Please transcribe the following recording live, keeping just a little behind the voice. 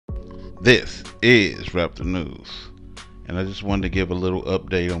This is Wrap the News. And I just wanted to give a little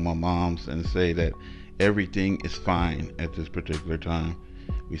update on my mom's and say that everything is fine at this particular time.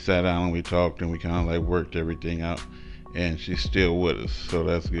 We sat down and we talked and we kind of like worked everything out, and she's still with us, so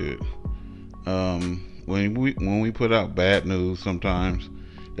that's good. When we put out bad news sometimes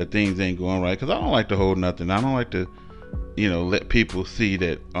that things ain't going right, because I don't like to hold nothing. I don't like to let people see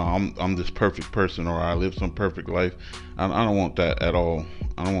that I'm this perfect person or I live some perfect life. I don't want that at all.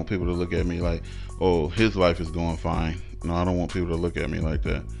 I don't want people to look at me like, oh, his life is going fine. No, I don't want people to look at me like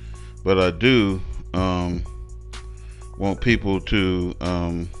that. But I do want people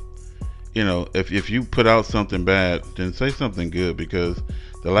to, if you put out something bad, then say something good, because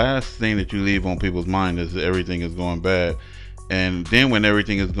the last thing that you leave on people's mind is that everything is going bad. And then when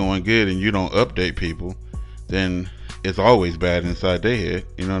everything is going good and you don't update people, then it's always bad inside their head.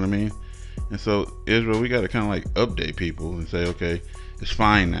 You know what I mean? And so, Israel, we got to kind of like update people and say, okay, it's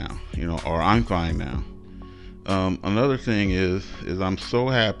fine now, or I'm fine now. Another thing is I'm so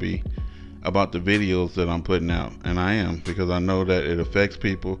happy about the videos that I'm putting out, and I am, because I know that it affects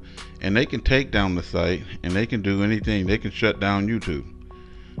people, and they can take down the site and they can do anything. They can shut down YouTube,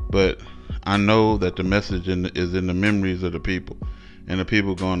 but I know that the message is in the memories of the people, and the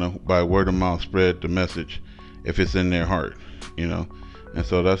people going to, by word of mouth, spread the message if it's in their heart, and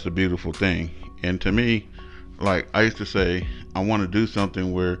so that's the beautiful thing. And to me, like I used to say, I want to do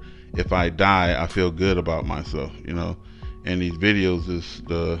something where if I die, I feel good about myself, and these videos is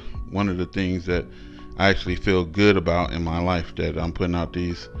the one of the things that I actually feel good about in my life, that I'm putting out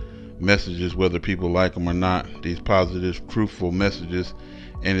these messages, whether people like them or not, these positive, truthful messages,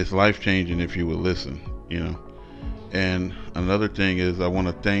 and it's life changing if you would listen. And another thing is I want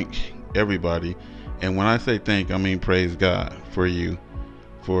to thank everybody, and when I say thank, I mean praise God for you,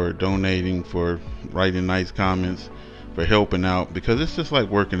 for donating, for writing nice comments, for helping out, because it's just like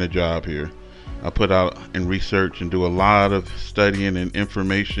working a job here. I put out and research and do a lot of studying and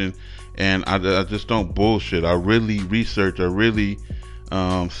information, and I just don't bullshit. I really research. I really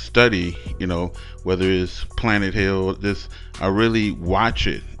study. Whether it's Planet Hill, I really watch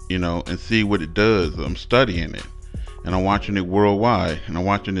it. And see what it does. I'm studying it, and I'm watching it worldwide, and I'm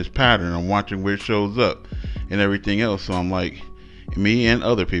watching this pattern. I'm watching where it shows up, and everything else. So I'm like, me and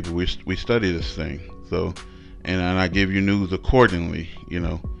other people, we study this thing. So, and I give you news accordingly.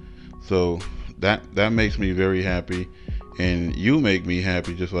 So that makes me very happy, and you make me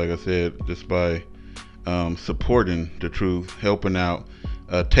happy, just like I said, just by supporting the truth, helping out,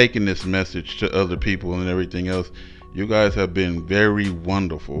 taking this message to other people and everything else. You guys have been very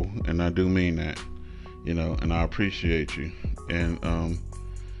wonderful, and I do mean that, and I appreciate you. And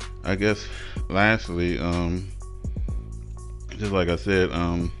I guess lastly, just like I said,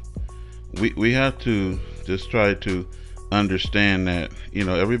 we have to just try to understand that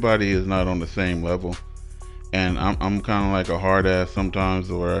everybody is not on the same level, and I'm kind of like a hard ass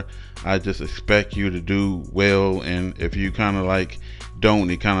sometimes, where I just expect you to do well, and if you kind of like don't,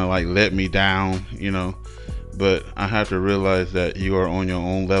 it kind of like let me down, but I have to realize that you are on your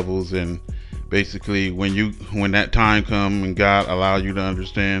own levels, and basically when that time comes and God allow you to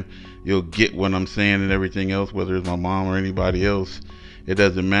understand, you'll get what I'm saying and everything else, whether it's my mom or anybody else. It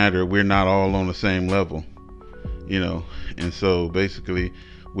doesn't matter. We're not all on the same level, and so basically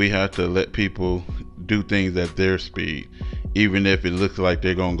we have to let people do things at their speed, even if it looks like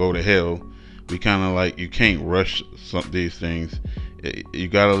they're gonna go to hell. We kind of like, you can't rush these things. You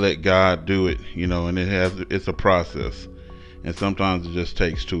gotta let God do it, and it's a process, and sometimes it just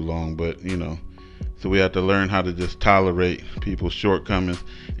takes too long. But so we have to learn how to just tolerate people's shortcomings,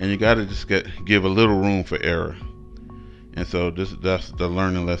 and you gotta just give a little room for error. And so that's the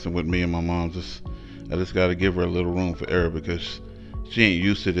learning lesson with me and my mom. I just gotta give her a little room for error, because she ain't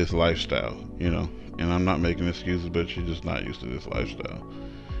used to this lifestyle, and I'm not making excuses, but she's just not used to this lifestyle,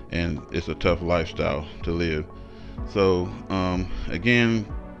 and it's a tough lifestyle to live. So again,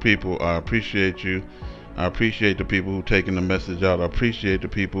 people, I appreciate you. I appreciate the people who taking the message out. I appreciate the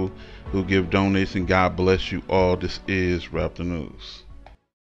people who give donations. God bless you all. This is Wrap the News.